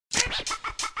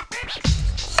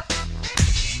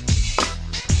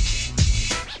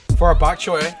For our bok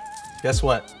choy, guess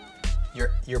what?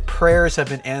 Your prayers have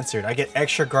been answered. I get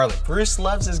extra garlic. Bruce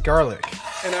loves his garlic.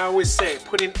 And I always say,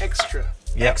 put in extra.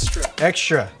 Yep.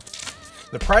 Extra.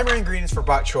 The primary ingredients for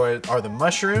bok choy are the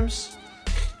mushrooms,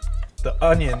 the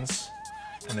onions,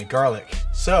 and the garlic.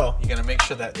 So you're gonna make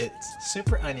sure that it's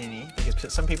super oniony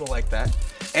because some people like that.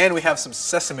 And we have some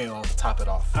sesame oil to top it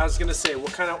off. I was gonna say,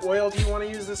 what kind of oil do you want to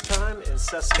use this time? And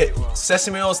sesame oil.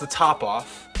 Sesame oil is the top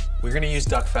off. We're gonna use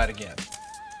duck fat again.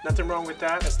 Nothing wrong with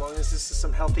that. As long as this is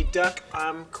some healthy duck,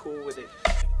 I'm cool with it.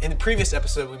 In the previous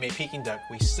episode, we made Peking duck.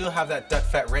 We still have that duck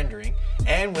fat rendering.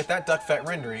 And with that duck fat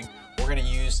rendering, we're gonna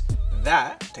use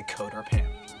that to coat our pan.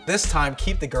 This time,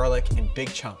 keep the garlic in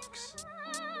big chunks.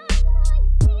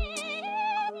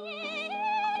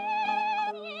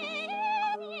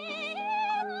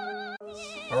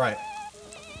 All right.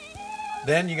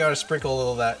 Then you gotta sprinkle a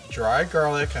little of that dry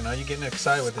garlic. I know you're getting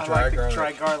excited with the dry garlic.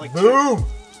 Dry garlic. Boom! Too.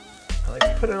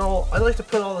 I like to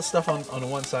put all the stuff on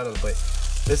one side of the plate.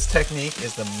 This technique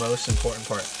is the most important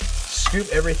part. Scoop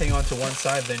everything onto one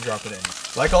side, then drop it in.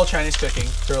 Like all Chinese cooking,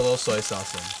 throw a little soy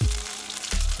sauce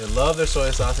in. They love their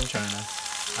soy sauce in China.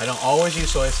 I don't always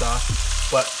use soy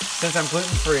sauce, but since I'm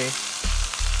gluten-free,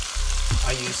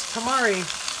 I use tamari.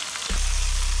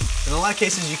 In a lot of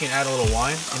cases, you can add a little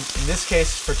wine. In this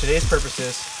case, for today's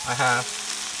purposes, I have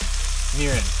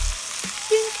Mirin.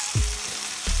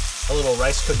 A little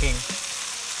rice cooking,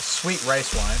 sweet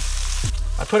rice wine.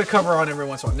 I put a cover on every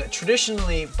once in a while. Now,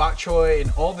 traditionally, bok choy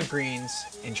and all the greens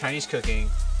in Chinese cooking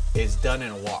is done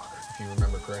in a wok, if you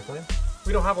remember correctly.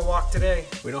 We don't have a wok today.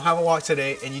 We don't have a wok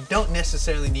today, and you don't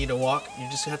necessarily need a wok. You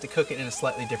just have to cook it in a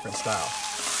slightly different style.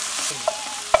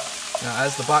 Now,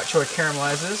 as the bok choy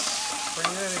caramelizes, bring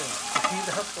that in. Heat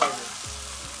up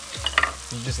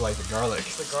flavor. You just like the garlic.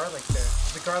 It's the garlic there.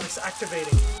 The garlic's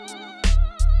activating.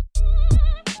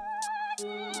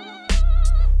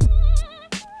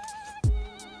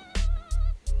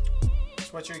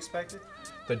 What you expected?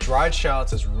 The dried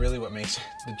shallots is really what makes it.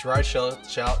 The dried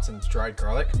shallots and dried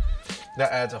garlic,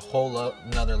 that adds a whole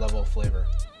another level of flavor.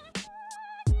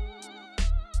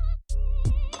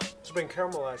 It's been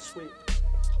caramelized, sweet,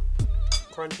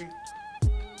 crunchy.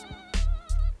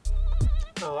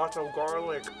 A lot of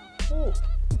garlic. Ooh,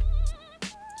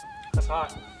 that's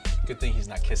hot. Good thing he's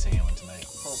not kissing anyone tonight.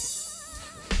 Oh.